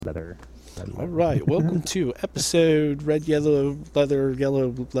Leather. All right, welcome to episode red, yellow, leather,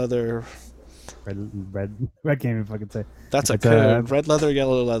 yellow, leather. Red can't even fucking say. That's a It's code. Red leather,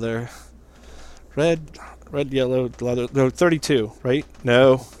 yellow leather. Red, yellow, leather. No, 32, right?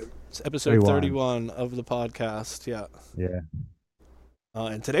 No. It's episode 31. 31 of the podcast, yeah. Yeah.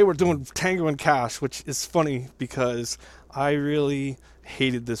 And today we're doing Tango Cash, which is funny because I really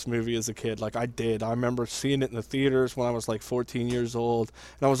hated this movie as a kid. Like, I did. I remember seeing it in the theaters when I was like 14 years old,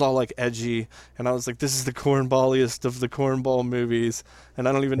 and I was all like edgy, and I was like, this is the cornballiest of the cornball movies, and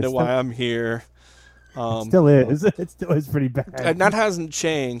I don't even know why I'm here. It still is. It still is pretty bad. And that hasn't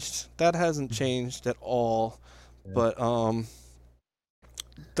changed. That hasn't changed at all. Yeah.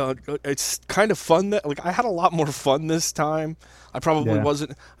 But it's kind of fun that, like, I had a lot more fun this time. I probably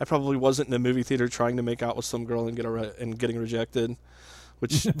wasn't in a movie theater trying to make out with some girl and getting rejected,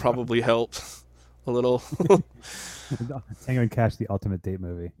 which probably helped a little. Tango and Cash, the ultimate date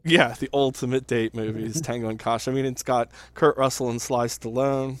movie. Yeah, the ultimate date movie is Tango and Cash. I mean, it's got Kurt Russell and Sly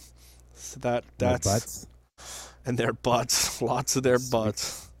Stallone. So that's butts. And their butts, lots of their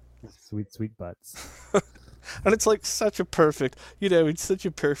butts. Sweet butts. And it's like such a perfect, it's such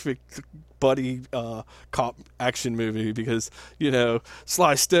a perfect buddy cop action movie because,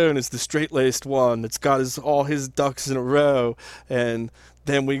 Sly Stone is the straight-laced one that's got all his ducks in a row, and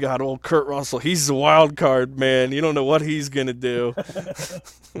then we got old Kurt Russell. He's the wild card, man. You don't know what he's going to do.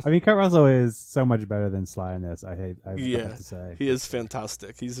 I mean, Kurt Russell is so much better than Sly in this. I have to say. He is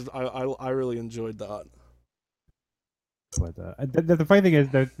fantastic. I really enjoyed that. But the funny thing is,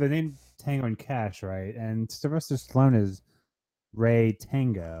 the name Tango and Cash, right? And Sylvester Stallone is Ray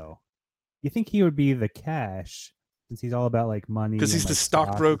Tango. You think he would be the Cash since he's all about like money? Because he's the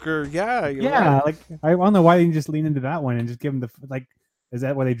stockbroker. Yeah. Right. Like I don't know why they didn't just lean into that one and just give him the like. Is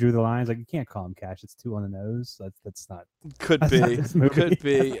that why they drew the lines? Like, you can't call him Cash; it's too on the nose. That's not. Could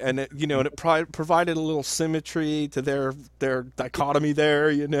be, and it provided a little symmetry to their dichotomy there.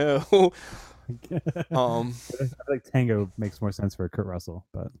 I like Tango makes more sense for Kurt Russell,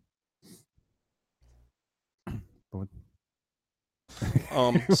 but.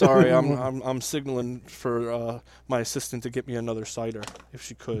 Sorry, I'm signaling for my assistant to get me another cider if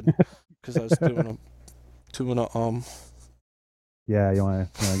she could, because I was doing a. Yeah, you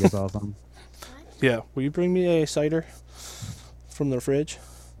want to get all something? Yeah, will you bring me a cider from the fridge?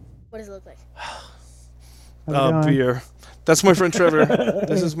 What does it look like? Beer. That's my friend Trevor.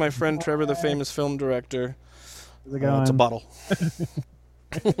 This is my friend Trevor, the famous film director. How's it going? It's a bottle.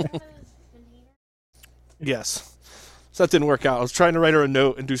 Yes. So that didn't work out. I was trying to write her a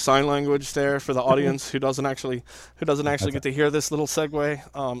note and do sign language there for the audience who doesn't actually get to hear this little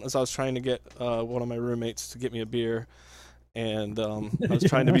segue. As I was trying to get one of my roommates to get me a beer. And I was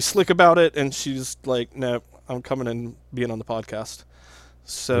trying to be slick about it, and she's like, "No, I'm coming and being on the podcast."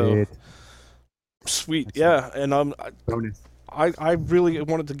 So sweet, yeah. And I really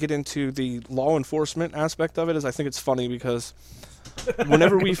wanted to get into the law enforcement aspect of it, as I think it's funny because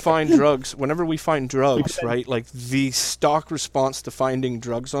whenever we find drugs, right? Like the stock response to finding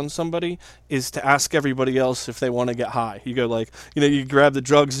drugs on somebody is to ask everybody else if they want to get high. You go like, you grab the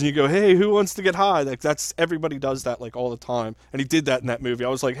drugs and you go, "Hey, who wants to get high?" Like everybody does that like all the time. And he did that in that movie. I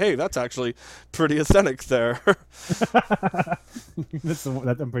was like, "Hey, that's actually pretty authentic there." I'm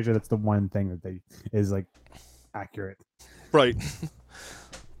pretty sure that's the one thing that is like accurate. Right.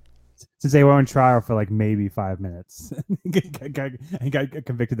 Since they were on trial for like maybe 5 minutes, he got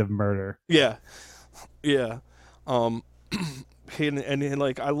convicted of murder. Yeah. And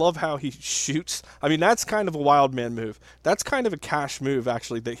like I love how he shoots. I mean, that's kind of a wild man move. That's kind of a Cash move,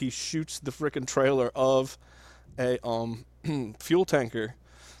 actually, that he shoots the frickin' trailer of a fuel tanker.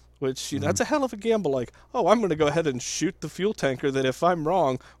 Which that's a hell of a gamble. Like, oh, I'm going to go ahead and shoot the fuel tanker that, if I'm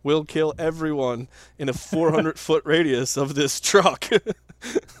wrong, will kill everyone in a 400-foot radius of this truck.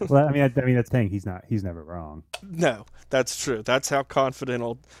 Well, I mean, that's the thing. He's never wrong. No, that's true. That's how confident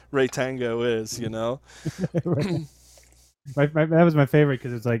old Ray Tango is. That was my favorite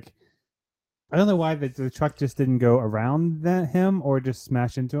because it's like, I don't know why the truck just didn't go around him or just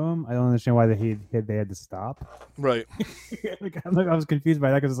smash into him. I don't understand why they had to stop. Right. I was confused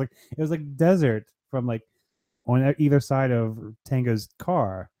by that because it was like desert from like on either side of Tango's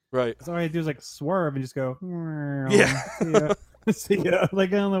car. Right. So all I had to do was like swerve and just go. Yeah. See ya.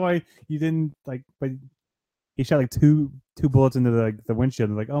 Like, I don't know why you didn't like, but he shot like two bullets into the windshield.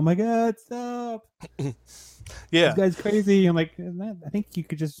 And like, oh my god, stop! Yeah, this guy's crazy. I'm like, I think you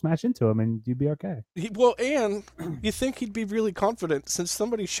could just smash into him and you'd be okay. And you think he'd be really confident since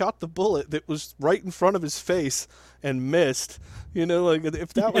somebody shot the bullet that was right in front of his face and missed. Like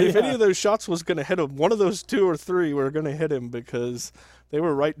if any of those shots was going to hit him, one of those two or three were going to hit him because They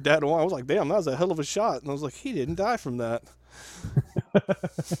were right dead on. I was like, damn, that was a hell of a shot. And I was like, he didn't die from that.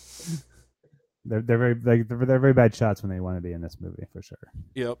 They're very like they're very bad shots when they want to be in this movie for sure.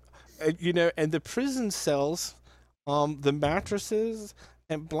 Yep. And, and the prison cells, the mattresses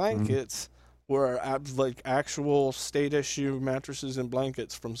and Mm. blankets were like actual state issue mattresses and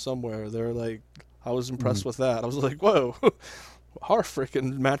blankets from somewhere. They're like, I was impressed Mm. with that. I was like, whoa, our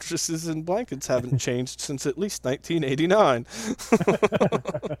freaking mattresses and blankets haven't changed since at least 1989.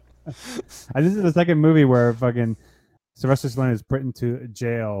 And this is the second movie where fucking Sylvester Stallone is put into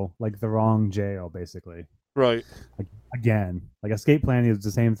jail, like the wrong jail, basically. Right. Like, again, like Escape Plan, he was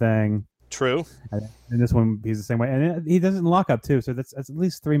the same thing. True. And in this one, he's the same way, and he doesn't lock up too. So that's at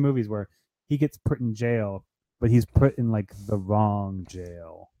least 3 movies where he gets put in jail, but he's put in like the wrong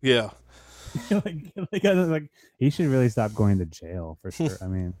jail. Yeah. like he should really stop going to jail for sure. I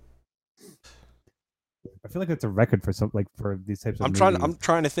mean, I feel like that's a record for some like for these types of movies. I'm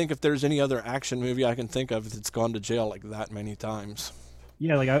trying to think if there's any other action movie I can think of that's gone to jail like that many times.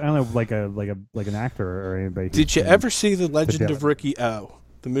 Yeah, like I don't know, like an actor or anybody. Did you ever see The Legend of Ricky O?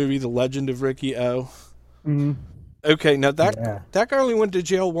 The movie The Legend of Ricky O? Mm-hmm. Okay, now that guy only went to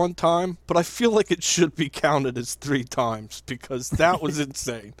jail 1 time, but I feel like it should be counted as 3 times because that was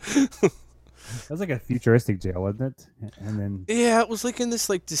insane. That was like a futuristic jail, wasn't it? And then yeah, it was like in this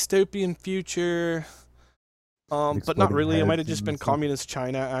like dystopian future, but not really. It might have just been communist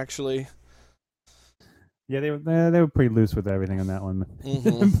China, actually. Yeah, they were pretty loose with everything on that one.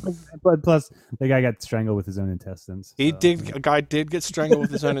 Mm-hmm. But plus, the guy got strangled with his own intestines. He did. A guy did get strangled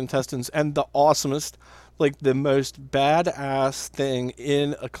with his own intestines, and the awesomest, like the most badass thing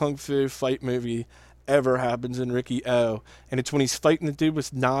in a kung fu fight movie ever happens in Ricky O, and it's when he's fighting the dude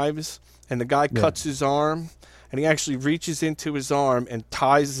with knives, and the guy cuts his arm, and he actually reaches into his arm and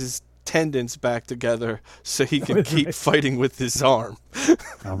ties his tendons back together so he can keep fighting with his arm.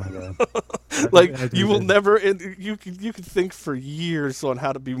 Oh my god! Like you will never, you can think for years on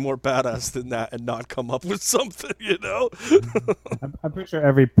how to be more badass than that and not come up with something, you know. I'm pretty sure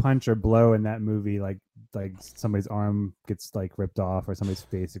every punch or blow in that movie, like somebody's arm gets like ripped off or somebody's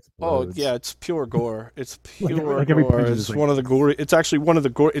face explodes. Oh yeah, it's pure gore. It's pure like gore. It's one of the gory. It's actually one of the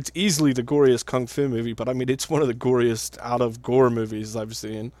gore. It's easily the goriest kung fu movie, but I mean, it's one of the goriest out of gore movies I've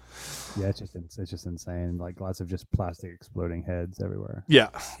seen. Yeah, it's just insane. Like lots of just plastic exploding heads everywhere. Yeah.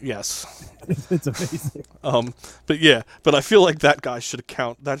 Yes. It's amazing. But I feel like that guy should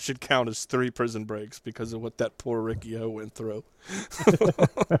count. That should count as 3 prison breaks because of what that poor Ricky O went through.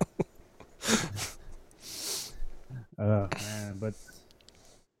 Oh man, but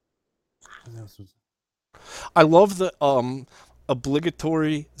what else was? I love the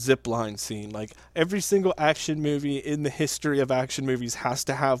obligatory zipline scene. Like every single action movie in the history of action movies has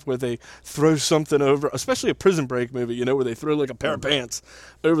to have where they throw something over, especially a Prison Break movie, you know, where they throw like a pair of pants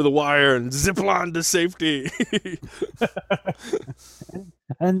over the wire and zip line to safety.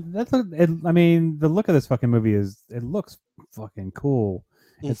 And that's I mean, the look of this fucking movie it looks fucking cool.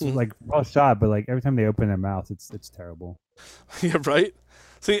 It's like well shot, but like every time they open their mouth, it's terrible. Yeah, right.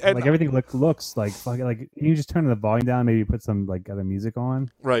 See, and like everything looks like fucking like you just turn the volume down, maybe put some like other music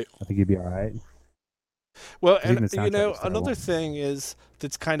on. Right. I think you'd be all right. Well, and you know, another thing is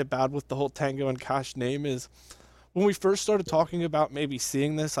that's kind of bad with the whole Tango and Cash name is when we first started talking about maybe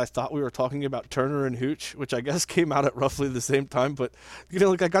seeing this, I thought we were talking about Turner and Hooch, which I guess came out at roughly the same time. But you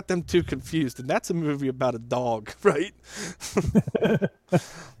know, like I got them two confused, and that's a movie about a dog, right?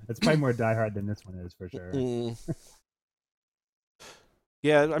 It's probably more Die Hard than this one is for sure.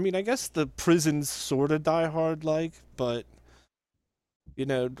 Yeah, I mean, I guess the prison's sort of Die Hard like, but you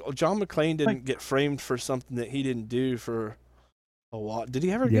know, John McClane didn't get framed for something that he didn't do for a while. Did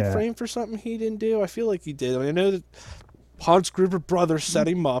he ever get framed for something he didn't do? I feel like he did. I mean, I know that Hans Gruber brothers set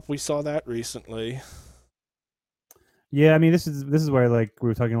him up. We saw that recently. Yeah, I mean, this is where like we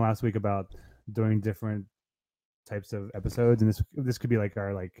were talking last week about doing different types of episodes, and this could be like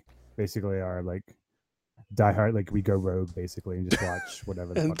our like basically our like Die Hard, like we go rogue basically and just watch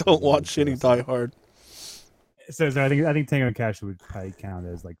whatever. And don't watch any Die Hard. So I think Tango Cash would probably count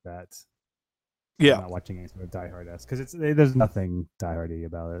as like that. Yeah, I'm not watching any sort of Die Hard because there's nothing Die Hardy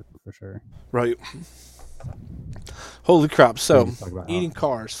about it for sure. Right. Holy crap! So eating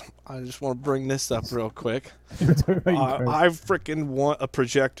cars. I just want to bring this up real quick. I freaking want a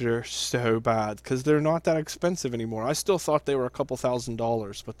projector so bad because they're not that expensive anymore. I still thought they were a couple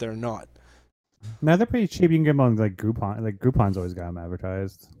 $1,000s, but they're not. No, they're pretty cheap. You can get them on like Groupon. Like Groupon's always got them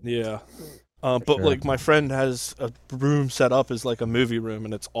advertised. Yeah. But sure. Like my friend has a room set up as like a movie room,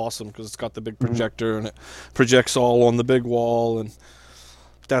 and it's awesome because it's got the big projector and it projects all on the big wall. And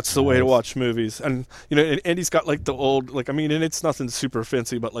That's the way to Nice. watch movies. And and he's got like the old, like, I mean, and it's nothing super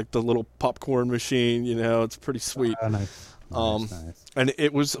fancy, but like the little popcorn machine. It's pretty sweet. Nice. Um, Nice. and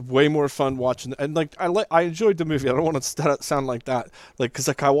it was way more fun watching. And like I enjoyed the movie. I don't want to sound like that, like, because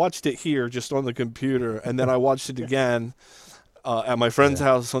like I watched it here just on the computer, and then I watched it again at my friend's Yeah.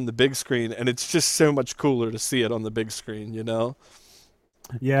 house on the big screen, and it's just so much cooler to see it on the big screen.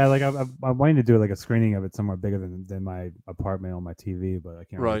 Yeah, like I'm wanting to do like a screening of it somewhere bigger than my apartment on my TV, but I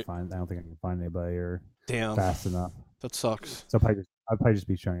can't really Right. find. I don't think I can find anybody or Damn, fast enough. that sucks. So I'll probably just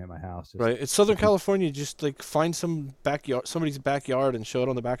be showing it at my house. Just Right. It's Southern California. Just like find somebody's backyard, and show it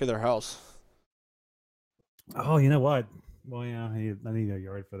on the back of their house. Oh, you know what? Well, yeah, I need a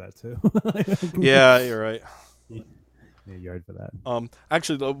yard for that too. Yeah, you're right. Need a yard for that.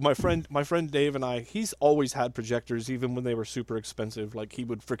 Actually, though, my friend Dave and I, he's always had projectors, even when they were super expensive. Like, he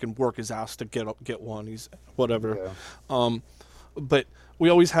would freaking work his ass to get one. He's whatever. Yeah. But we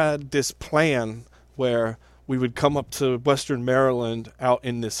always had this plan where we would come up to Western Maryland, out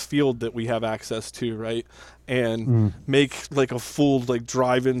in this field that we have access to, right, and make like a full like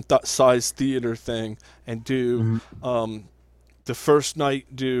drive-in size theater thing, and do the first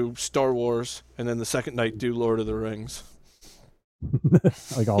night do Star Wars, and then the second night do Lord of the Rings.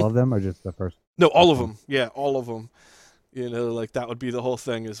 Like all of them, or just the first? No, all of them. Yeah, all of them. Like that would be the whole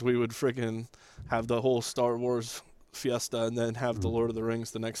thing. Is we would freaking have the whole Star Wars fiesta, and then have the Lord of the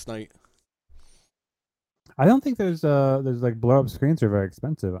Rings the next night. I don't think there's like blow up screens are very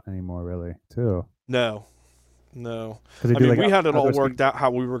expensive anymore, really. Too. No. Because they I do mean, like we had it all outdoor worked out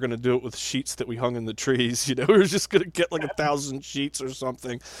how we were going to do it with sheets that we hung in the trees. We were just going to get like 1,000 sheets or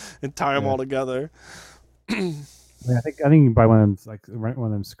something and tie them all together. Yeah, I think you can buy one of them, like rent one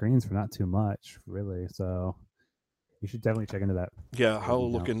of them screens for not too much, really. So you should definitely check into that. Yeah,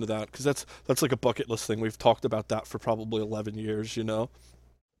 I'll look into that, because that's like a bucket list thing. We've talked about that for probably 11 years.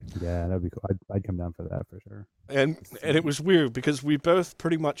 Yeah, that'd be cool. I'd come down for that for sure. And it was weird because we both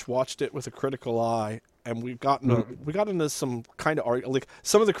pretty much watched it with a critical eye, and we got into some kind of argument. Like,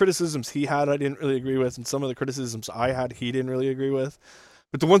 some of the criticisms he had, I didn't really agree with, and some of the criticisms I had, he didn't really agree with.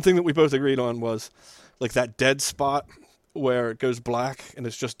 But the one thing that we both agreed on was like that dead spot where it goes black and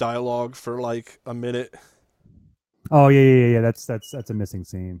it's just dialogue for like a minute. Oh yeah. That's a missing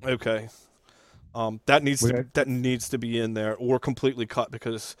scene. Okay. That needs to be in there, or completely cut,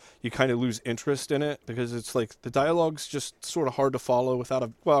 because you kind of lose interest in it, because it's like the dialogue's just sort of hard to follow without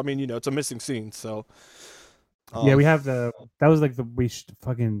a. Well, I mean, it's a missing scene, so. Yeah, we have that was like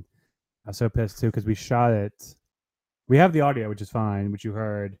fucking. I was so pissed too because we shot it. We have the audio, which is fine, which you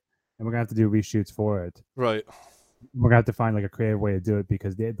heard, and we're gonna have to do reshoots for it. Right. We're gonna have to find like a creative way to do it,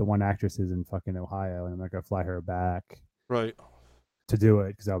 because the one actress is in fucking Ohio, and I'm not gonna fly her back. Right. To do it,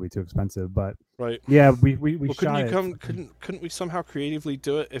 because that'll be too expensive. But right. Yeah, we shot it. Couldn't we somehow creatively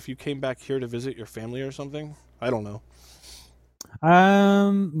do it if you came back here to visit your family or something? I don't know.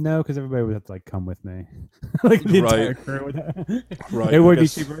 No, because everybody would have to like come with me. Like the entire crew would have. Right. It would be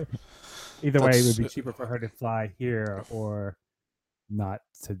cheaper. Either way, it would be cheaper for her to fly here or not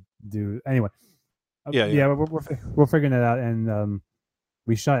to do. Anyway. Yeah. We're figuring it out, and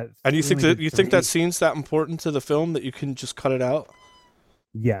we shot it. And you think that scene's that important to the film that you can just cut it out?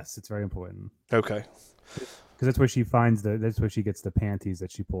 Yes, it's very important. Okay. Because that's where she finds that's where she gets the panties that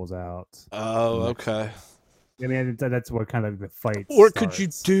she pulls out. Oh, okay. I mean, that's what kind of the fight. Or starts. Could you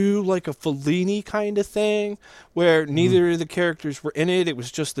do like a Fellini kind of thing, where neither of the characters were in it? It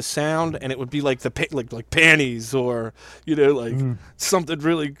was just the sound, and it would be like like panties, or something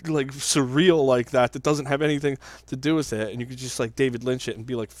really like surreal like that doesn't have anything to do with it, and you could just like David Lynch it and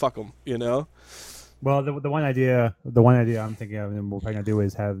be like, fuck them, Well, the one idea I'm thinking of, and we're probably gonna do,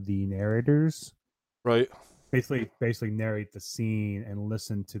 is have the narrators, right, basically narrate the scene and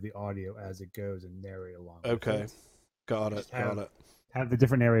listen to the audio as it goes and narrate along. Okay, got it. Have the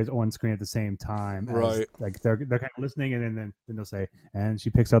different areas on screen at the same time, right? Like they're kind of listening, and then they'll say, and she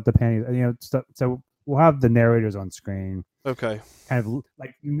picks up the panties, and so we'll have the narrators on screen. Okay. Kind of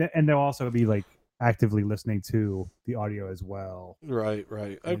like, and they'll also be like actively listening to the audio as well. Right.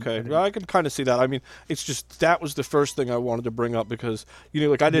 Okay. Well, I can kind of see that. I mean, it's just that was the first thing I wanted to bring up, because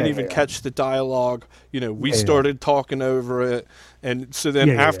like I didn't even catch the dialogue. We started talking over it, and so then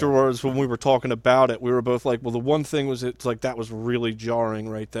afterwards, when we were talking about it, we were both like, well, the one thing was, it's like that was really jarring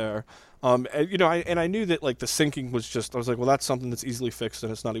right there. And, I knew that like the syncing was just, I was like, well, that's something that's easily fixed,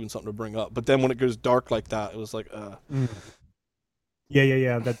 and it's not even something to bring up. But then when it goes dark like that, it was like,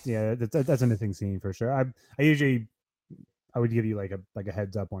 Yeah. That's a missing scene for sure. I would give you like a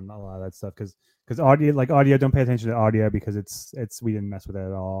heads up on a lot of that stuff, because audio, don't pay attention to audio, because it's we didn't mess with it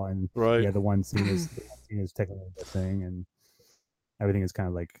at all. And right. the one scene is technically missing, everything is kind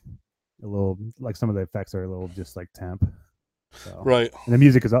of like a little like some of the effects are a little just like temp. So Right. and the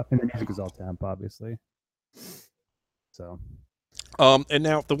music is all temp, obviously. So And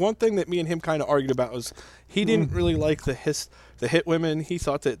now the one thing that me and him kind of argued about was he didn't really like the hit women. He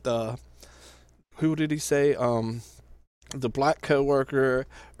thought that who did he say? The black coworker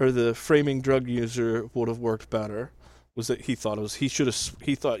or the framing drug user would have worked better. Was that he thought it was he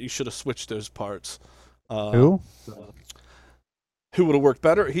thought you should have switched those parts. who? Who would have worked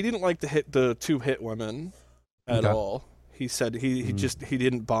better? He didn't like the two hit women at Okay. all. He said he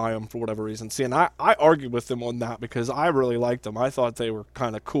didn't buy them for whatever reason. See, and I argued with him on that because I really liked them. I thought they were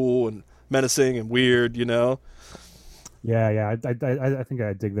kind of cool and menacing and weird, you know. Yeah. I think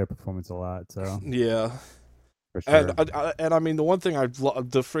I dig their performance a lot. So Yeah, for sure. and I mean the one thing I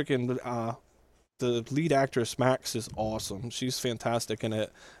love the freaking the lead actress Max is awesome. She's fantastic in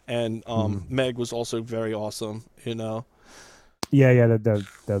it, and Meg was also very awesome. You know. Yeah, they're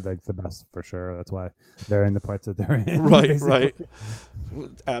like the best for sure. That's why they're in the parts that they're in. Right, basically. right.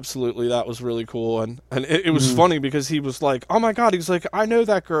 Absolutely, that was really cool, and it was funny because he was like, "Oh my god," he's like, "I know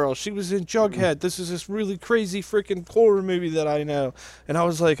that girl. She was in Jughead. This is this really crazy freaking horror movie that I know." And I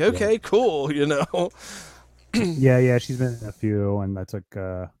was like, "Okay, cool," you know. Yeah. She's been in a few, and I took.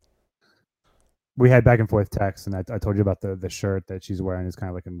 We had back and forth texts, and I told you about the shirt that she's wearing is kind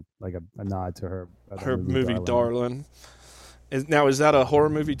of like a nod to her Her movie Darling. Is that a horror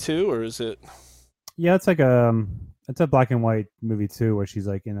movie too, or is it? Yeah, it's a black and white movie too, where she's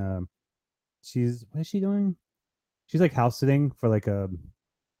like in a she's what is she doing? She's like house sitting for like I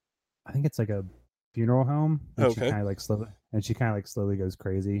think it's like a funeral home, and Okay. she kind of like slowly goes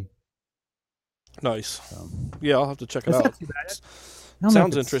crazy. Nice. So, Yeah, I'll have to check it it's out. not too bad.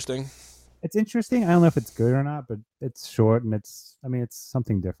 Sounds interesting. It's interesting. I don't know if it's good or not, but it's short and it's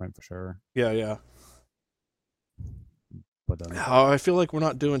something different for sure. Yeah. But I feel like we're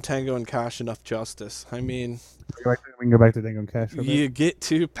not doing Tango and Cash enough justice. I mean, we can go back to Tango Cash. You get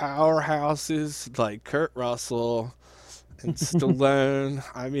two powerhouses like Kurt Russell and Stallone.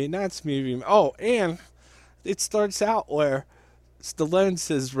 I mean, that's movie. Oh, and it starts out where Stallone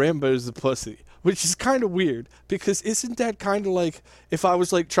says Rambo's a pussy, which is kind of weird because isn't that kind of like if I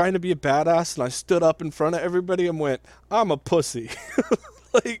was like trying to be a badass and I stood up in front of everybody and went, "I'm a pussy."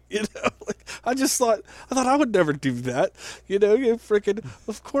 Like, you know, like I thought I would never do that. You know, you freaking,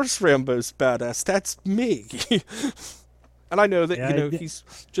 of course Rambo's badass. That's me. And I know that, Yeah, you know, he's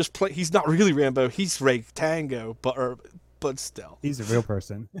just he's not really Rambo. He's Ray Tango, but still. He's a real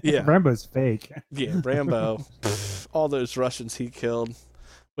person. Yeah. Rambo's fake. Yeah, Rambo. All those Russians he killed.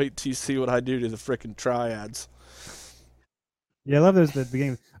 Wait till you see what I do to the frickin' triads. Yeah, I love those at the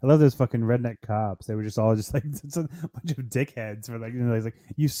beginning. I love those fucking redneck cops. They were just all just like it's a bunch of dickheads. For like, you know, like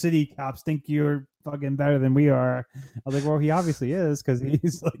you city cops think you're fucking better than we are. I was like, well, he obviously is because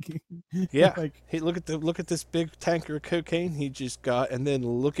he's like, yeah. Like, hey, look at this big tanker of cocaine he just got, and then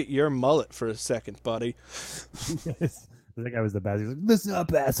look at your mullet for a second, buddy. Yes. I think I was the best. He was like, "Listen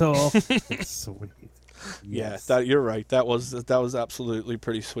up, asshole." Sweet. Yes. Yeah, you're right. That was absolutely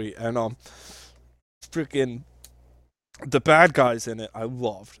pretty sweet, and freaking. The bad guys in it, I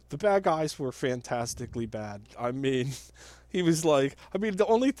loved. The bad guys were fantastically bad. I mean, he was like, the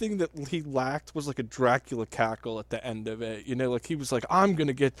only thing that he lacked was like a Dracula cackle at the end of it. You know, like he was like, I'm going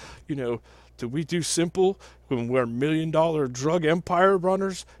to get, you know, do we do simple when we're $1 million drug empire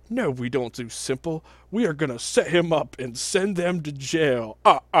runners? No, we don't do simple. We are going to set him up and send them to jail.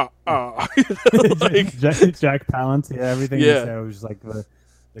 You know, like, Jack Palance, yeah, everything he said was like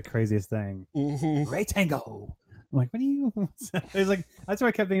the craziest thing. Great Tango. I'm like, what do you? It's like that's what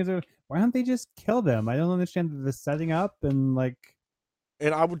I kept thinking. Why don't they just kill them? I don't understand the setting up and like.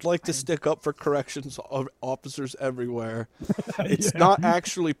 And I would like to stick up for corrections officers everywhere. It's not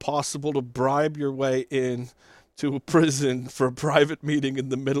actually possible to bribe your way in to a prison for a private meeting in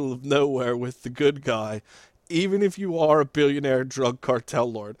the middle of nowhere with the good guy. Even if you are a billionaire drug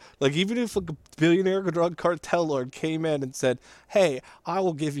cartel lord. Like, even if a billionaire drug cartel lord came in and said, hey, I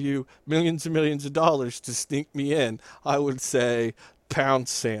will give you millions and millions of dollars to sneak me in, I would say, pound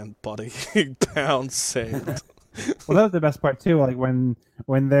sand, buddy. Pound sand. Well, that was the best part, too. Like, when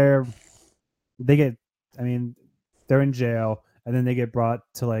they get, they're in jail, and then they get brought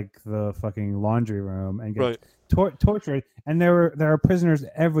to, like, the fucking laundry room and get tortured, and there are prisoners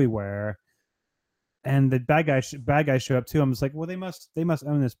everywhere. And the bad guys show up too. I'm just like, well, they must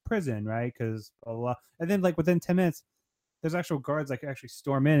own this prison, right? Because and then like within 10 minutes, there's actual guards that can actually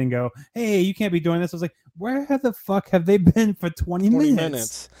storm in and go, hey, you can't be doing this. I was like, where the fuck have they been for 20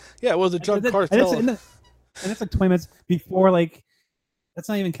 minutes? Yeah, well, the drug cartel. And it's like 20 minutes before like That's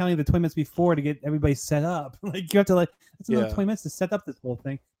not even counting the 20 minutes before to get everybody set up. Like you have to that's another Yeah, 20 minutes to set up this whole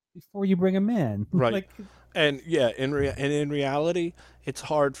thing before you bring them in. right. Like And yeah, in reality, it's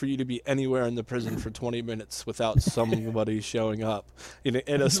hard for you to be anywhere in the prison for 20 minutes without somebody showing up. And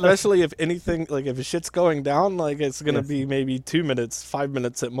especially if anything, like if shit's going down, like it's gonna yes, be maybe 2 minutes, 5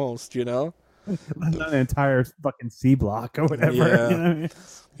 minutes at most. not an entire fucking C block or whatever. You Yeah, know what I mean?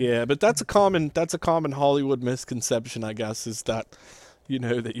 yeah. But that's a common Hollywood misconception, I guess, is that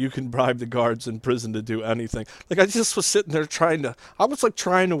that you can bribe the guards in prison to do anything. Like I just was sitting there I was like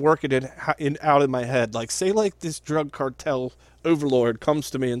trying to work it in out in my head. Like say like this drug cartel overlord comes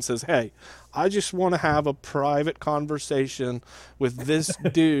to me and says, "Hey, I just want to have a private conversation with this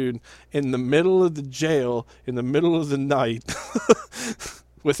dude in the middle of the jail in the middle of the night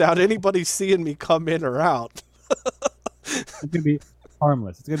without anybody seeing me come in or out. It's gonna be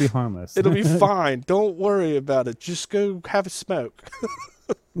harmless. It's gonna be harmless. It'll be fine. Don't worry about it. Just go have a smoke."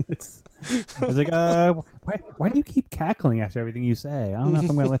 I was like, why do you keep cackling after everything you say? I don't know if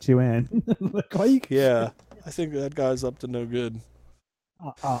I'm gonna let you in. Like, why you? Yeah, I think that guy's up to no good.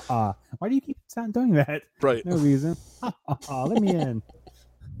 Why do you keep doing that? Right. No reason. Let me in.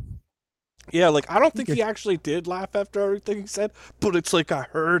 Yeah, like I don't think he actually did laugh after everything he said, but it's like I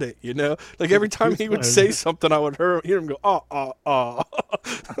heard it, Like every time he would say something, I would hear him go,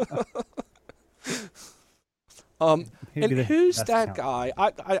 And who's that guy?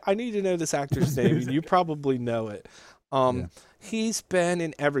 I need to know this actor's name, and you probably know it. Yeah. He's been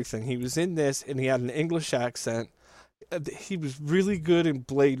in everything. He was in this, and he had an English accent. He was really good in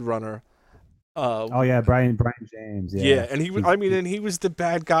Blade Runner. Oh yeah, Brian James. Yeah, Yeah, and he was the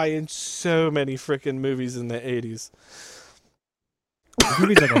bad guy in so many freaking movies in the 80s. This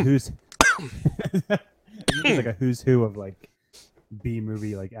movie's like a who's. It's like a who's who of like B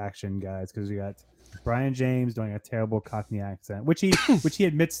movie like action guys, because you got Brian James doing a terrible Cockney accent, which he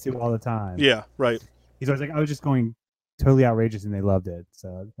admits to all the time. Yeah, right. He's always like, I was just going totally outrageous, and they loved it.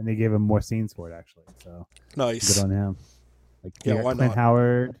 So, and they gave him more scenes for it actually. So nice. Good on him. Like yeah, why Clint not?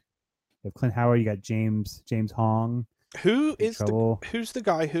 Howard. You have Clint Howard. You got James Hong. Who's the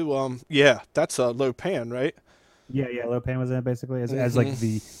guy who yeah, that's Lo Pan, right? Yeah, Lo Pan was in it basically as like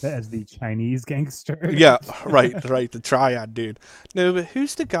the Chinese gangster. Yeah, right, the triad dude. No, but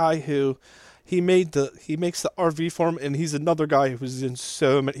who's the guy who he makes the RV for him, and he's another guy who was in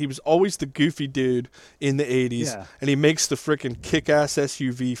so many. He was always the goofy dude in the 80s, and he makes the freaking kick-ass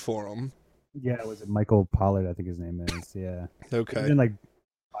SUV for him. Yeah, was it Michael Pollard? I think his name is. Yeah. Okay. He was in like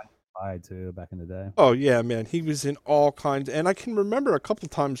too back in the day. Oh yeah, man, he was in all kinds, and I can remember a couple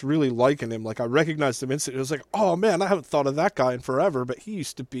times really liking him. Like I recognized him instantly. It was like, oh man, I haven't thought of that guy in forever, but he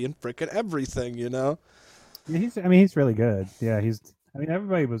used to be in freaking everything, Yeah, he's really good. Yeah,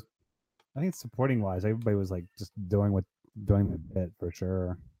 everybody was. I think supporting wise, everybody was like just doing the bit for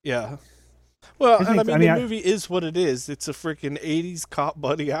sure. Yeah. Well, and the movie is what it is. It's a freaking 80s cop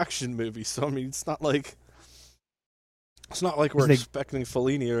buddy action movie. So I mean, it's not like we're expecting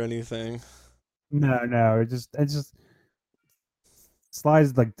Fellini or anything. No. It's just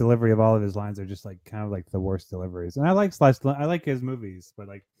Sly's like delivery of all of his lines are just like kind of like the worst deliveries. And I like I like his movies, but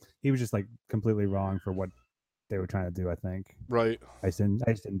like he was just like completely wrong for what they were trying to do, I think. Right. I just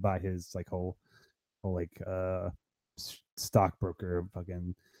didn't buy his like whole like stockbroker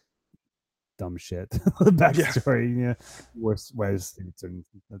fucking dumb shit backstory. Yeah. Wears suits, and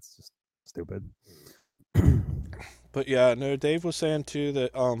that's just stupid. But yeah, no, Dave was saying too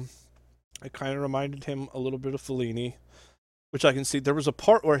that it kind of reminded him a little bit of Fellini, which I can see. There was a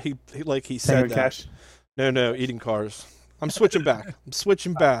part where he said that. Cash? No, Eating Cars. I'm switching back.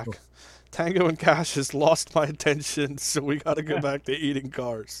 Cool. Tango and Cash has lost my attention, so we got to go back to Eating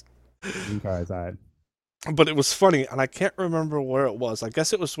Cars. Eating Cars, all right. But it was funny, and I can't remember where it was. I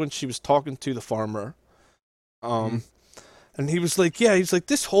guess it was when she was talking to the farmer. And he was like,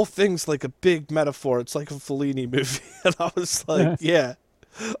 this whole thing's like a big metaphor. It's like a Fellini movie. And I was like, yeah,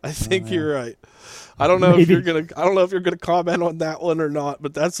 I think you're right. I don't know if you're gonna comment on that one or not,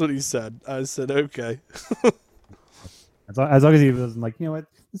 but that's what he said. I said, okay. As long as he wasn't like, you know what,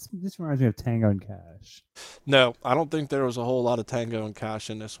 this reminds me of Tango and Cash. No, I don't think there was a whole lot of Tango and Cash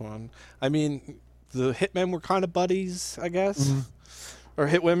in this one. I mean, the hitmen were kind of buddies, I guess, or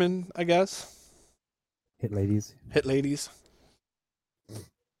hit women, I guess. Hit ladies.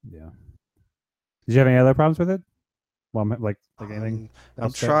 Yeah. Did you have any other problems with it? Well, like anything?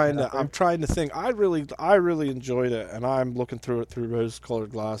 I'm trying to think. I really enjoyed it, and I'm looking through it through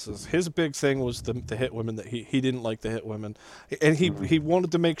rose-colored glasses. His big thing was the hit women, that he didn't like the hit women, and he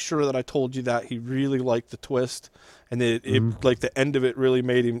wanted to make sure that I told you that he really liked the twist, and it like the end of it really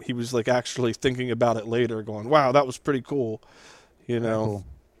made him. He was like actually thinking about it later, going, "Wow, that was pretty cool," you Okay, know. cool.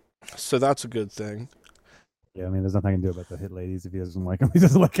 So that's a good thing. Yeah, I mean, there's nothing I can do about the hit ladies if he doesn't like him. He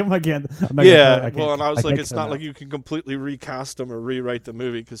doesn't like him. I can't. I'm not gonna tell. Yeah, well, and I I was like, can't it's cut him not like out. you can completely recast them or rewrite the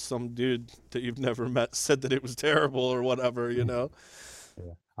movie because some dude that you've never met said that it was terrible or whatever, you know.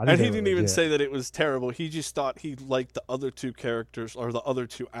 Yeah, I think And they he were didn't even legit. say that it was terrible. He just thought he liked the other two characters or the other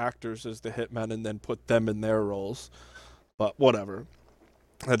two actors as the hitmen and then put them in their roles. But whatever.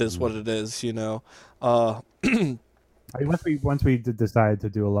 That is what Mm. it is, you know. Uh, I mean, once we decide to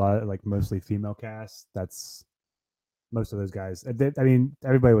do a lot like mostly female cast, that's most of those guys. I mean,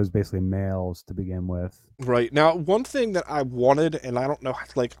 everybody was basically males to begin with. right. Now, one thing that I wanted, and I don't know,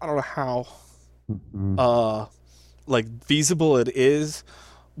 like, I don't know how, Mm-hmm. uh, like, feasible it is,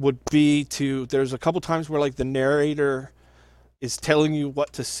 would be to, there's a couple times where, like, the narrator is telling you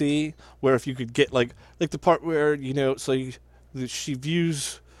what to see. Where if you could get like the part where so she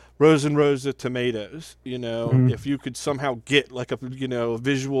views Rose and Rose of tomatoes. Mm-hmm. If you could somehow get like a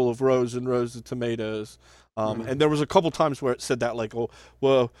visual of Rose and Rose of tomatoes. Mm-hmm. And there was a couple times where it said that like, oh,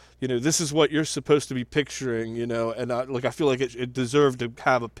 well, this is what you're supposed to be picturing, and I feel like it deserved to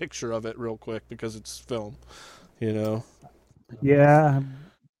have a picture of it real quick because it's film, you know. Yeah,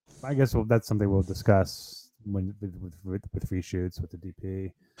 I guess that's something we'll discuss when with reshoots with the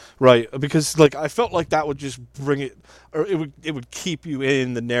DP. Right, because like I felt like that would just bring it, or it would keep you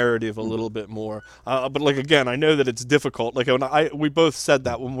in the narrative a little bit more. But like again, I know that it's difficult. Like when we both said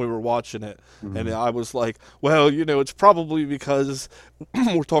that when we were watching it, and Mm-hmm. I was like, well, it's probably because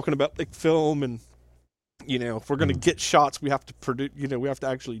we're talking about like film, and if we're gonna Mm-hmm. get shots, we have to produce. We have to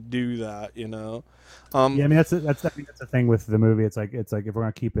actually do that. Um, Yeah, I mean that's I think that's the thing with the movie. It's like if we're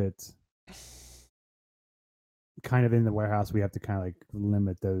gonna keep it kind of in the warehouse, we have to kind of like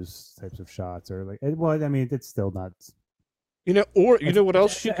limit those types of shots, or like well, I mean, it's still not. or you It's know what it's,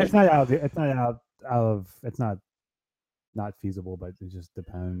 else it's, you it's could. not out of it's not feasible, but it just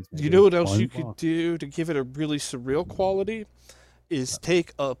depends. You know Maybe. what else you could Well, do to give it a really surreal quality is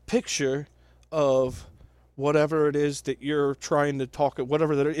take a picture of whatever it is that you're trying to talk,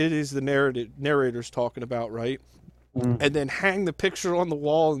 whatever that it is the narrator's talking about, right? mm. And then hang the picture on the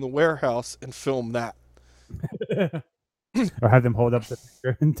wall in the warehouse and film that. Or have them hold up the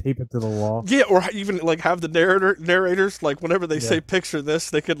picture and tape it to the wall. Yeah, or even like have the narrators like whenever they Yeah, say picture this,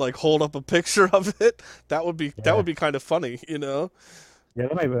 they could like hold up a picture of it. That would yeah, be kind of funny. yeah.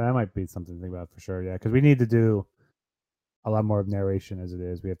 That might be something to think about for sure. Yeah, because we need to do a lot more of narration as it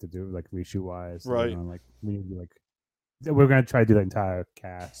is. We have to do like reshoot wise later Right, on. Like we need to do like we're gonna try to do the entire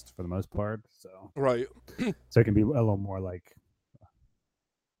cast for the most part. right. So it can be a little more like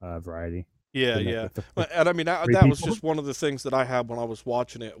variety Yeah, than like yeah. with And I mean three that was people. just one of the things that I had when I was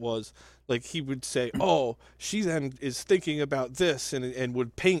watching it was like he would say, "Oh, she then is thinking about this," and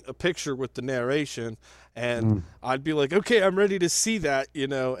would paint a picture with the narration, and Mm. I'd be like, "Okay, I'm ready to see that,"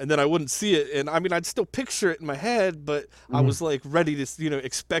 and then I wouldn't see it, and I mean I'd still picture it in my head, but I Mm. was like ready to,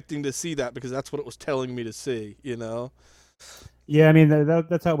 expecting to see that because that's what it was telling me to see. Yeah, I mean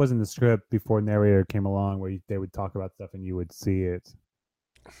that's how it was in the script before narrator came along, where they would talk about stuff and you would see it.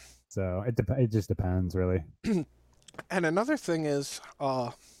 So it just depends, really. And another thing is,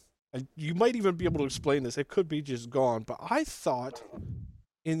 you might even be able to explain this. It could be just gone, but I thought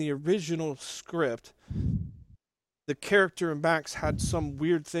in the original script, the character in Max had some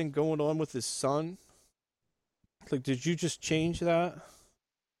weird thing going on with his son. Like, did you just change that?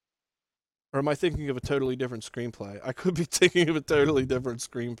 Or am I thinking of a totally different screenplay? I could be thinking of a totally different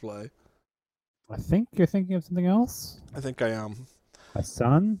screenplay. I think you're thinking of something else. I think I am. A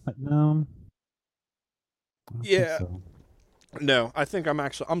son? No, I don't think Yeah. so. No, I think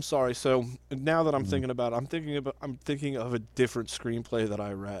I'm sorry. So now that I'm Mm. thinking about it, I'm thinking of a different screenplay that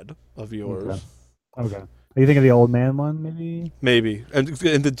I read of Okay. yours. Okay. Are you thinking of the old man one, maybe? Maybe. And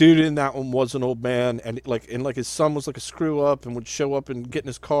the dude in that one was an old man and his son was like a screw up and would show up and get in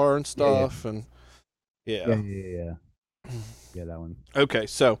his car and Yeah, yeah, stuff and yeah, yeah. yeah, yeah. Yeah, yeah, that one. Okay,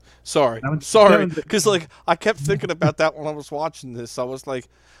 so sorry, That one. That sorry, one's. because like I kept thinking about that when I was watching this. I was like,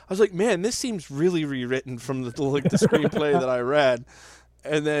 man, this seems really rewritten from the screenplay that I read.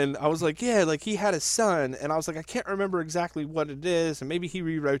 And then I was like, yeah, like he had a son, and I was like, I can't remember exactly what it is, and maybe he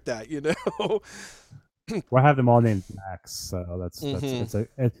rewrote that. Well, I have them all named Max, so that's hmm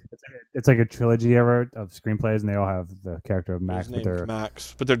it's like a trilogy ever of screenplays, and they all have the character of It was Max, but named they're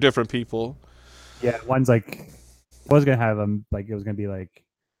Max, but they're different people. yeah, one's like I was gonna have them like it was gonna be like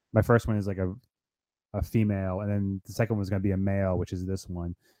my first one is like a female, and then the second one was gonna be a male, which is this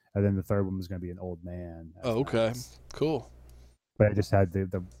one, and then the third one was gonna be an old man as Oh, okay, Max. cool. But I just had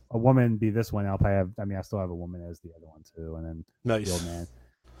the a woman be this one. I'll probably have. I mean, I still have a woman as the other one too, and then the old Nice. man.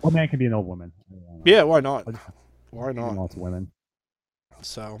 Old man can be an old woman. I don't know. Yeah, why not? I'll just Why name them not? all to women.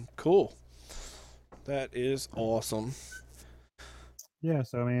 So cool. That is awesome. Yeah,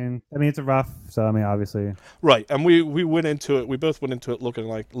 so I mean, it's a rough. So I mean, obviously, Right, and we went into it. We both went into it looking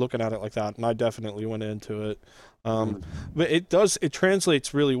at it like that, and I definitely went into it. Um, mm, but it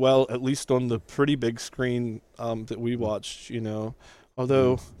translates really well, at least on the pretty big screen that we watched. You know, mm.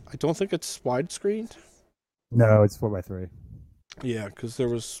 although I don't think it's widescreen. No, it's 4:3. Yeah, because there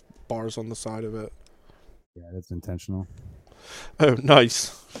was bars on the side of it. Yeah, that's intentional. Oh,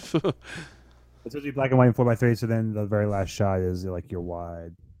 nice. It's usually black and white and 4:3. So then the very last shot is like your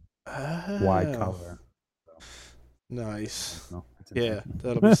wide Oh, color. So it's nice. intentional. It's Yeah,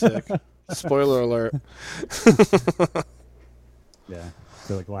 intentional. that'll be sick. Spoiler alert. Yeah.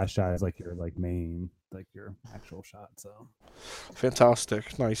 So like the last shot is like your like main like your actual shot. So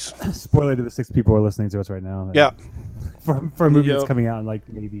Fantastic. Nice. spoiler to the 6 people who are listening to us right now. Yeah. For a movie that's Yeah. coming out in like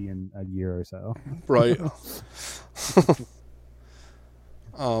maybe in a year or so. Right.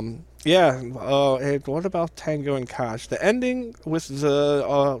 Yeah. And what about Tango and Cash? The ending with the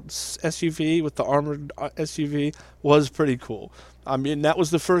SUV, with the armored SUV, was pretty cool. I mean, that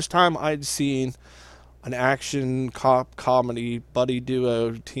was the first time I'd seen an action cop comedy buddy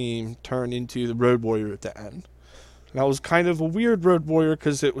duo team turn into the Road Warrior at the end. And that was kind of a weird Road Warrior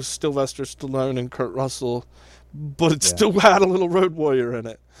because it was Sylvester Stallone and Kurt Russell, but it Yeah. still had a little Road Warrior in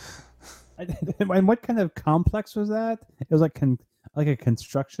it. And what kind of complex was that? It was like a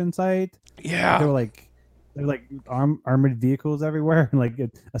construction site. Yeah. There were like armored vehicles everywhere, and like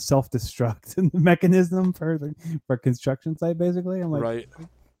a self destruct mechanism for a construction site. Basically, I'm like, Right.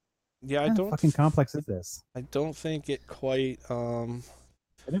 Yeah, what kind of fucking complex is this? I don't think it quite I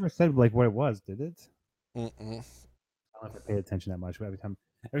never said like what it was, did it? mm-mm. I don't know if I paid attention that much. But every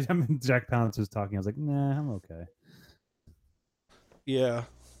time Jack Palance was talking, I was like, nah, I'm okay. Yeah.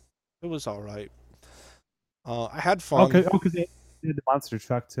 It was all right. I had Oh, fun. because they did the monster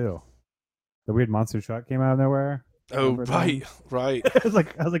truck too. The weird monster truck came out of nowhere. Oh, Remember right, them? right. I was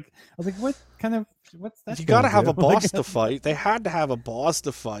like, what's that? You got to gonna have a do? Like, boss to fight. They had to have a boss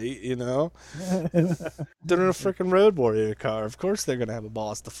to fight, you know? and They're in a freaking Road Warrior car. Of course they're going to have a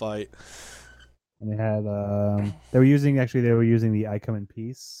boss to fight. they had they were using the I Come in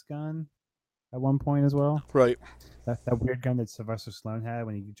Peace gun at one point as well. Right. That weird gun that Sylvester Stallone had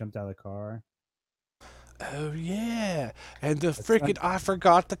when he jumped out of the car. Oh, yeah. And the That's freaking, I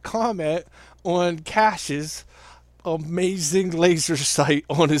forgot to comment on Cash's amazing laser sight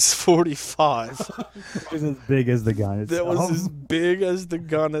on his 45. it was as big as the gun That was itself. as big as the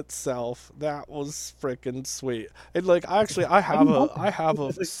gun itself. That was freaking sweet. And like, actually, I have a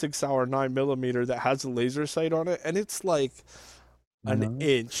 6-hour 9mm that has a laser sight on it, and it's like an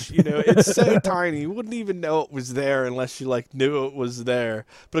inch. You know, it's so tiny. You wouldn't even know it was there unless you like knew it was there.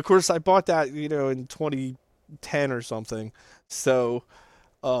 But of course, I bought that, you know, in 2010 or something. So,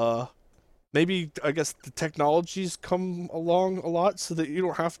 maybe I guess the technology's come along a lot so that you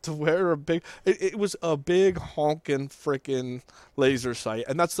don't have to wear a big. It was a big honking freaking laser sight,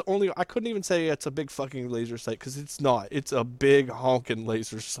 and that's the only. I couldn't even say it's a big fucking laser sight because it's not. It's a big honking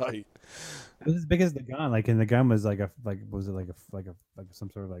laser sight. It was as big as the gun. Like, and the gun was was it like some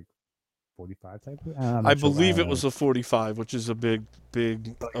sort of like 45 type? I'm I not sure. I believe don't it know. was a 45, which is a pretty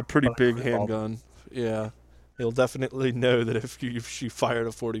Like a big revolver. handgun. Yeah, he'll definitely know that if she fired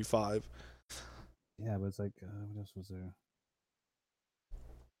a 45. Yeah, but it's like what else was there?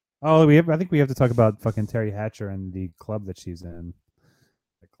 Oh, I think we have to talk about fucking Terry Hatcher and the club that she's in.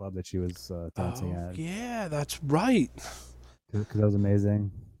 The club that she was dancing Oh at. yeah, that's right. Because that was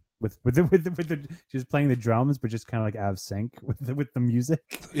amazing. With the she was playing the drums, but just kind of like out of sync with the music.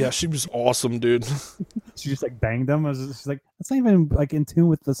 Yeah, she was awesome, dude. She just like banged them. I was just like, that's not even like in tune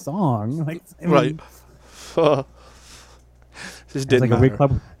with the song. Like, Right. Just it was didn't like a weird matter.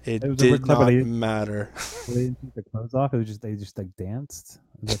 club. It It was a weird did club not matter. where they didn't take their clothes off. It was just they just like danced.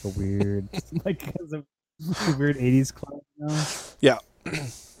 It was like a weird like it was a weird 80s club, you know? Yeah.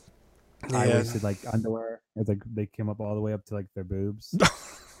 High Yeah. waisted like underwear. It's like they came up all the way up to like their boobs.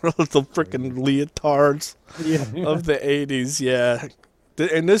 The freaking leotards Yeah. of the 80s, yeah.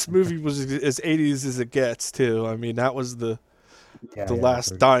 And this movie was as 80s as it gets, too. I mean, that was the Yeah,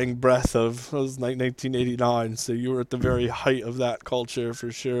 last dying breath of, it was like 1989, so you were at the very height of that culture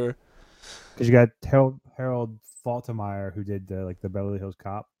for sure. because you got Harold Faltermeyer who did the Beverly Hills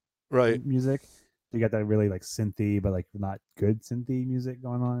Cop Right. music. You got that really like synthy, but like not good synthy music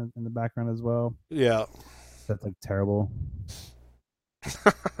going on in the background as well. Yeah. That's like terrible.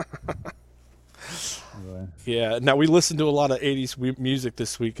 Anyway. Yeah. Now, we listened to a lot of 80s music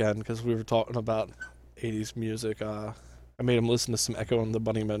this weekend because we were talking about 80s music. I made him listen to some Echo and the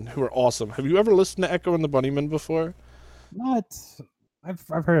Bunnymen, who are awesome. Have you ever listened to Echo and the Bunnymen before? Not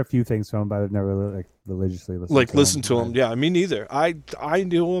I've heard a few things from him, but I've never like religiously listened Like to listen him. to him. Yeah, me neither. I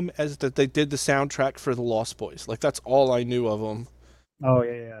knew him as that they did the soundtrack for the Lost Boys. Like that's all I knew of him. Oh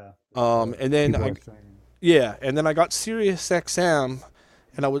yeah, yeah. And then People I are saying. yeah, and then I got Sirius XM,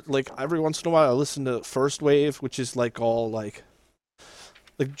 and I would like every once in a while I listened to First Wave, which is like all like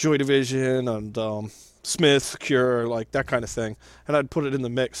Joy Division and Smith, Cure, like that kind of thing. And I'd put it in the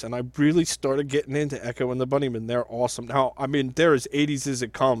mix, and I really started getting into Echo and the Bunnymen. They're awesome. Now, I mean, they're as 80s as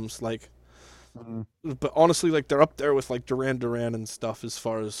it comes, like, Mhm. but honestly, like they're up there with like Duran Duran and stuff as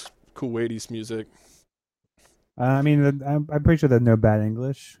far as cool 80s music. I mean, I'm pretty sure that No Bad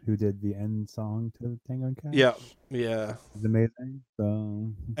English, who did the end song to Tango Yeah, Cash, yeah. is amazing.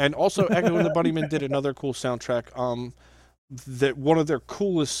 So And also, Echo and the Bunnymen did another cool soundtrack. That one of their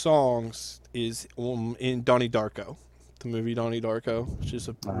coolest songs is in Donnie Darko, the movie Donnie Darko, which is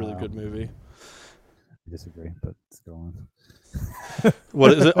a really uh, good movie. I disagree, but let's go on.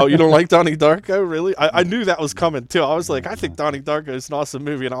 What is it? Oh, you don't like Donnie Darko? Really? I No, knew that was no, coming too. I was like, I think no, Donnie Darko is an awesome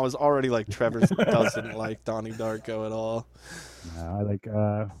movie, and I was already like, Trevor doesn't like Donnie Darko at all. no. I like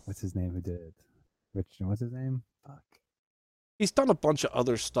what's his name? Who did it? Rich? What's his name? Fuck. He's done a bunch of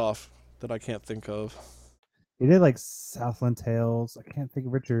other stuff that I can't think of. He did like Southland Tales. I can't think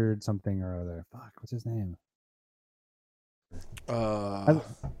of Richard something or other. Fuck, what's his name? Uh, I,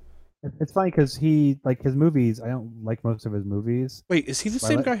 it's funny because he like his movies. I don't like most of his movies. Wait, is he the But I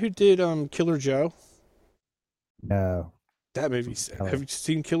same like guy who did Killer Joe? no. That movie. Kelly. Have you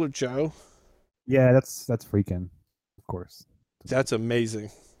seen Killer Joe? Yeah, that's freaking, of course. That's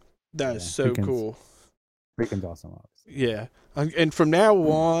amazing. That is Yeah, so cool. freaking's awesome. Obviously. Yeah. And from now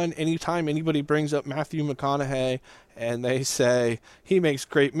on, anytime anybody brings up Matthew McConaughey and they say he makes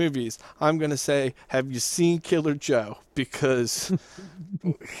great movies, I'm going to say, have you seen Killer Joe? Because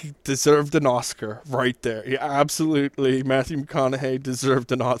he deserved an Oscar right there. Yeah, absolutely. Matthew McConaughey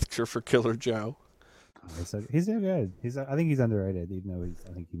deserved an Oscar for Killer Joe. He's so good. I think he's underrated, even though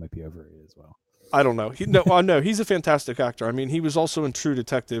I think he might be overrated as well. I don't know. No, he's a fantastic actor. I mean, he was also in True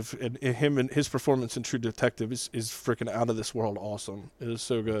Detective, and him and his performance in True Detective is freaking out of this world awesome. It is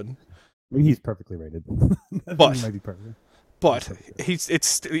so good. Maybe he's perfectly rated. I think he But might be perfect. But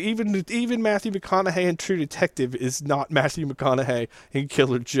it's even Matthew McConaughey in True Detective is not Matthew McConaughey in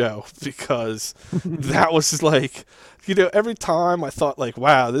Killer Joe, because that was like, every time I thought like,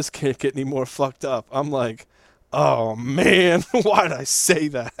 wow, this can't get any more fucked up. I'm like, oh man, why did I say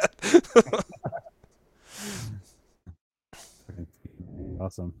that?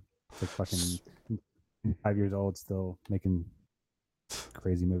 Awesome. It's like fucking 5 years old, still making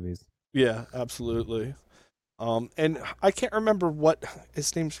crazy movies. Yeah, absolutely. And I can't remember what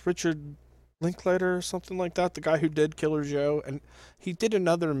his name's, Richard Linklater or something like that, the guy who did Killer Joe, and he did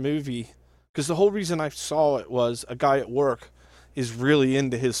another movie because the whole reason I saw it was a guy at work is really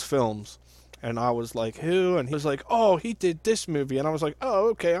into his films, and I was like, who? And he was like, oh, he did this movie, and I was like, oh,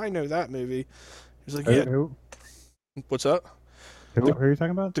 okay, I know that movie. He's like, Who yeah, who what's up? who, The who are you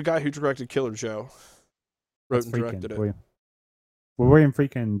talking about? the guy who directed Killer Joe wrote That's and Freakin. directed it. William. Well, William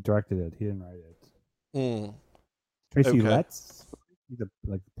Freakin directed it. He didn't write it. Mm, Tracy okay. Letts. He's a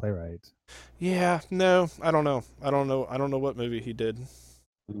like playwright. Yeah, no, I don't know. I don't know what movie he did.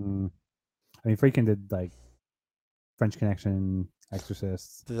 Mm. I mean, Freakin did like French Connection,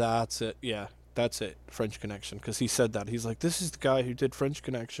 Exorcist. That's it. Yeah, that's it. French Connection. Because he said that. He's like, this is the guy who did French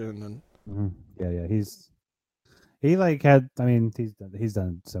Connection. And Yeah, yeah. He like had. I mean, he's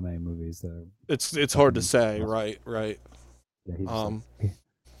done so many movies that are it's hard to fucking say. awesome. Right, right. Yeah, he's just like Um,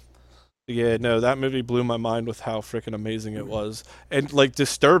 yeah, no, that movie blew my mind with how freaking amazing it was. And, like,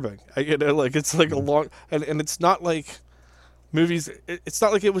 disturbing. Like, it's like a long. And it's not like movies. It's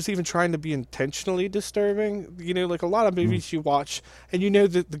not like it was even trying to be intentionally disturbing. Like a lot of mm, movies you watch, and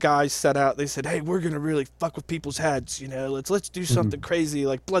that the guys set out. They said, "Hey, we're gonna really fuck with people's heads. Let's do something mm, crazy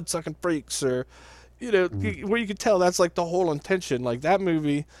like blood sucking freaks or." mm. Where you could tell that's like the whole intention. Like that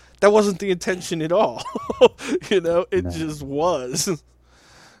movie, that wasn't the intention at all. It No, just was.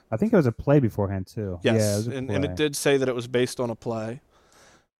 I think it was a play beforehand too. Yeah, it Yes, was a and it play. did say that it was based on a play.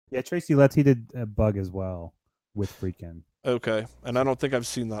 Yeah, Tracy Letts. He did a Bug as well with Freakin. Okay, and I don't think I've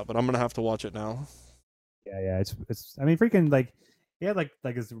seen that, but I'm gonna have to watch it now. Yeah, yeah. It's. I mean, Freakin like he had like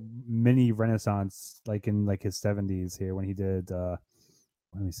his mini renaissance like in like his 70s here when he did. Let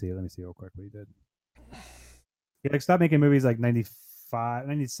me see real quick what he did. He like stopped making movies like 95,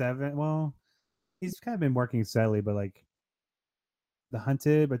 97. Well, he's kind of been working steadily, but like The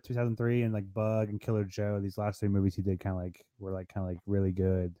Hunted by 2003 and like Bug and Killer Joe, these last three movies he did kind of like really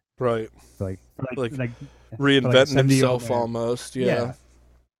good Right, for like for like like like for like a reinventing 70-year-old himself man. almost. Yeah. Yeah.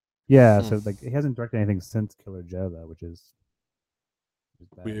 Yeah, Hmm. so like he hasn't directed anything since Killer Joe though, which is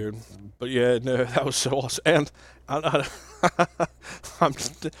It's bad. Weird. So. But yeah, no, that was so awesome. And I'm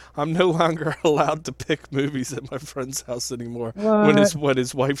I'm no longer allowed to pick movies at my friend's house anymore What? when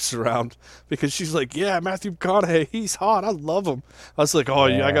his wife's around because she's like, yeah, Matthew McConaughey, he's hot. I love him. I was like, oh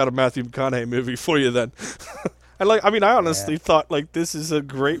yeah, I Yeah. got a Matthew McConaughey movie for you then. And like, I mean, I Yeah. honestly thought like this is a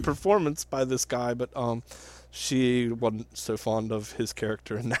great performance by this guy, but she wasn't so fond of his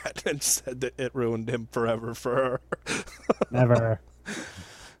character in that and said that it ruined him forever for her. Never.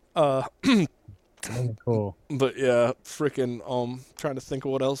 Uh, Cool. But yeah, freaking trying to think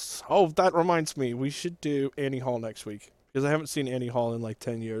of what else. Oh, that reminds me, we should do Annie Hall next week because I haven't seen Annie Hall in like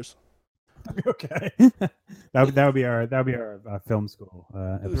 10 years. Okay. that would be our film school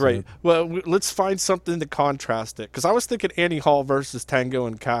Right. episode. Well, let's find something to contrast it because I was thinking Annie Hall versus Tango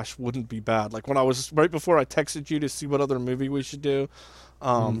and Cash wouldn't be bad. Like when I was right before I texted you to see what other movie we should do,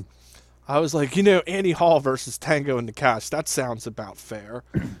 Mm. I was like, Annie Hall versus Tango and the Cash. That sounds about fair,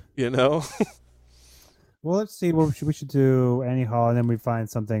 you know. Well, let's see. What we should do Annie Hall, and then we find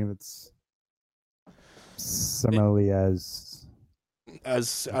something that's similarly as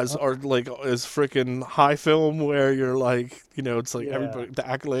as our like as freaking high film where you're like it's like yeah, everybody the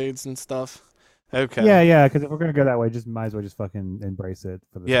accolades and stuff. Okay. yeah. Because if we're gonna go that way, just might as well just fucking embrace it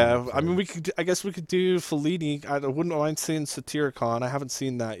for the same Yeah, I mean episode. I guess we could do Fellini. I wouldn't mind seeing Satyricon. I haven't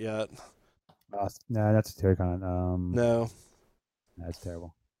seen that yet. No, that's a Terracon. No. That's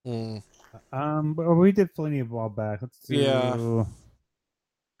terrible. Mm. But we did Fellini a while back. Let's Yeah, do.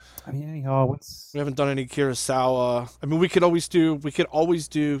 I mean, Annie Hall. we haven't done any Kurosawa. I mean, we could always do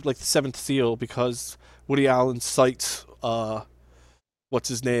like the Seventh Seal because Woody Allen cites what's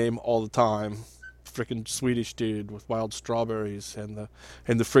his name all the time. Freaking Swedish dude with wild strawberries and the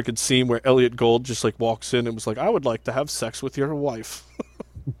freaking scene where Elliot Gould just like walks in and was like, I would like to have sex with your wife.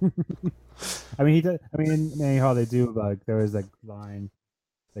 I mean, he does. I mean, in Annie Hall, they do like there is like line,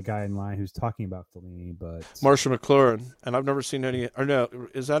 the guy in line who's talking about Fellini, but Marsha McLuhan, and I've never seen any. Or no,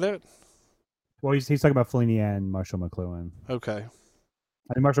 is that it? well, he's talking about Fellini and Marshall McLuhan. Okay,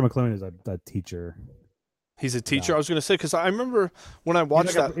 I mean, Marshall McLuhan is a teacher. he's a teacher. Yeah. I was gonna say because I remember when I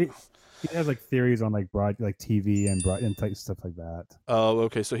watched that. He has like theories on like broad, like TV and broad and stuff like that. Oh,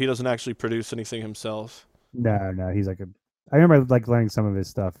 okay. So he doesn't actually produce anything himself. No, he's like a. I remember like learning some of his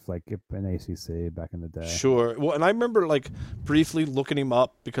stuff like in ACC back in the day. Sure. Well, and I remember like briefly looking him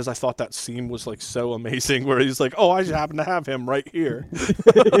up because I thought that scene was like so amazing where he's like, "Oh, I just happen to have him right here."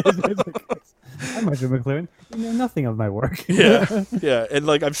 I'm Marshall McLuhan. You know nothing of my work. Yeah, yeah, and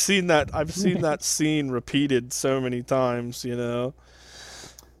like I've seen that scene repeated so many times.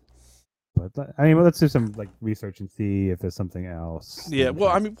 But I mean, well, let's do some like research and see if there's something else. Yeah.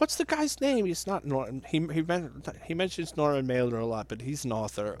 Well, I mean, what's the guy's name? He's not Norman. He mentions Norman Mailer a lot, but he's an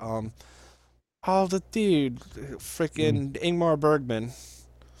author. Oh, the dude, freaking Ingmar Bergman.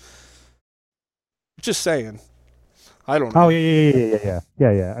 Just saying. I don't know. Oh yeah.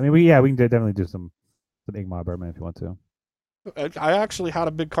 I mean, we can definitely do some Ingmar Bergman if you want to. I actually had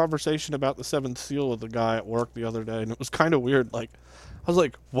a big conversation about the Seventh Seal with a guy at work the other day, and it was kind of weird. Like, I was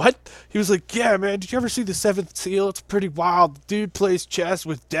like, "What?" He was like, "Yeah, man. Did you ever see the Seventh Seal? It's pretty wild. The dude plays chess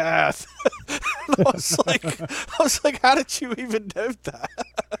with death." I was like, "How did you even know that?"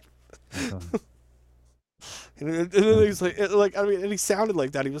 And then he's like, I mean, and he sounded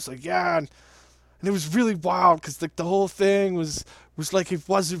like that. He was like, "Yeah," and it was really wild because like the whole thing was like it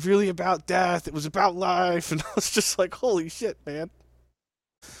wasn't really about death; it was about life, and I was just like, "Holy shit, man!"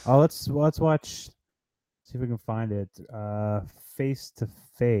 Oh, let's watch. See if we can find it. Face to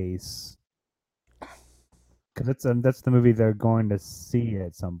Face. Because that's the movie they're going to see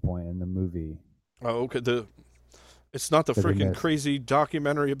at some point in the movie. Oh, okay. It's not the That we freaking missed. crazy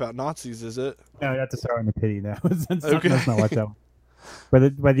documentary about Nazis, is it? No, that's a Star in the Pity now. Okay. Let's not watch that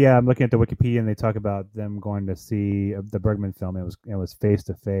one. But yeah, I'm looking at the Wikipedia and they talk about them going to see the Bergman film. It was Face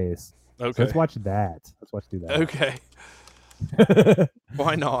to Face. Okay. So let's watch that. Let's do that. Okay.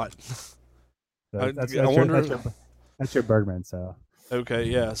 Why not? So I wonder. That's your Bergman. So Okay,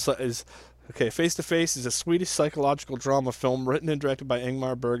 yeah. Okay. Face to Face is a Swedish psychological drama film written and directed by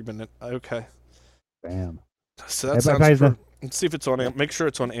Ingmar Bergman. Okay. bam. So that Everybody's sounds. Let's see if it's on. Make sure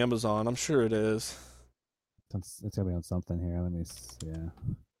it's on Amazon. I'm sure it is. It's gonna be on something here. Let me.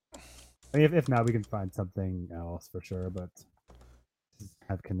 Yeah. I mean, if not, we can find something else for sure. But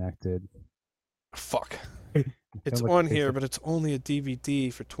have connected. Fuck. It's Don't look on at here, Facebook. but it's only a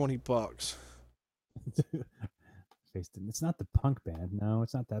DVD for $20. It's not the punk band. No,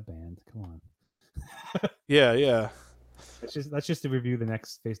 it's not that band. Come on. Yeah. Let's just review the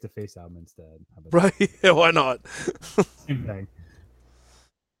next Face to Face album instead. How about Right? Yeah. Why not? that? Same thing.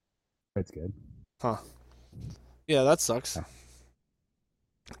 It's good. Huh. Yeah, that sucks.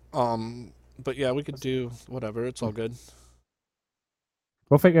 But yeah, we could do whatever. It's all good.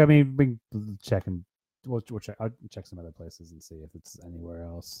 We'll figure. I mean, we can check and we'll check. I'll check some other places and see if it's anywhere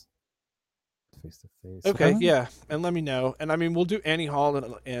else face to face. Okay, yeah, and let me know. And I mean, we'll do Annie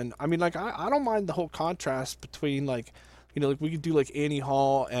Hall, and I mean, like, I don't mind the whole contrast between, like, like we could do like Annie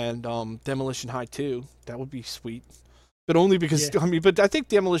Hall and Demolition High 2. That would be sweet. But only because Yeah. I mean, but I think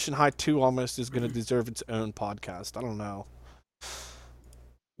Demolition High 2 almost is going to deserve its own podcast. I don't know.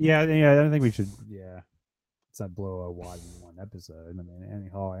 Yeah, yeah. I don't think we should. Yeah, let's not blow a wad in one episode. I mean, Annie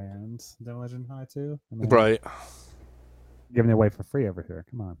Hall and Demolition High too. I mean, Right. giving it away for free over here.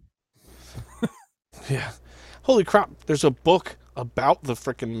 Come on. Yeah. Holy crap! There's a book about the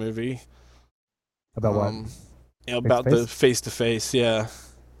freaking movie. About what? About the face to face. Yeah.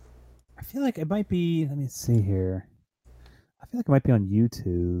 I feel like it might be. Let me see here. I feel like it might be on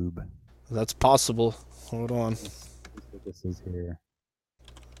YouTube. That's possible. Hold on. Let's see what this is here.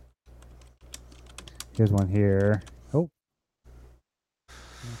 Here's one here. Oh.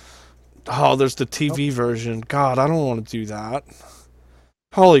 Oh, there's the TV version. God, I don't want to do that.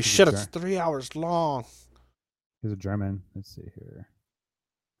 Holy shit, it's 3 hours long. Here's a German. Let's see here.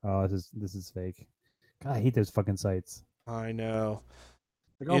 Oh, this is fake. God, I hate those fucking sites. I know.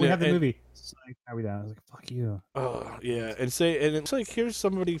 Like, oh, we have the movie. Like, how are we down? I was like, fuck you. Oh, yeah. And it's like, here's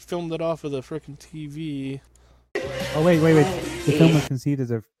somebody filmed it off of the freaking TV. Oh, wait. The film was conceived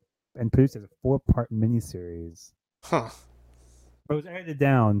and produced as a 4-part miniseries. Huh. But it was edited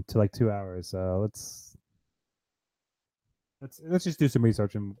down to like 2 hours. So let's just do some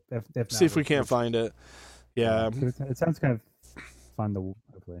research and if see if we can't find it. Yeah. It sounds kind of fun to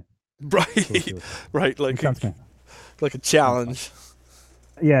hopefully. Right. Right. Like a challenge.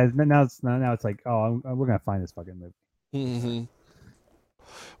 Yeah. Now it's like, oh, we're gonna find this fucking movie. Mm-hmm.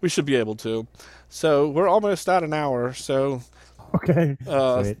 We should be able to. So we're almost at an hour. So okay.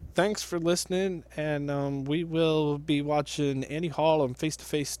 Thanks for listening, and we will be watching Annie Hall on Face to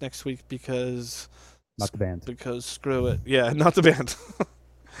Face next week because not the band. Because screw it. Yeah, not the band.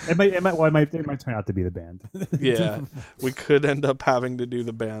 It might turn out to be the band. Yeah, we could end up having to do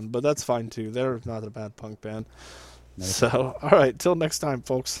the band, but that's fine too. They're not a bad punk band. No, so, all right, till next time,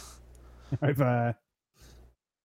 folks. Bye bye.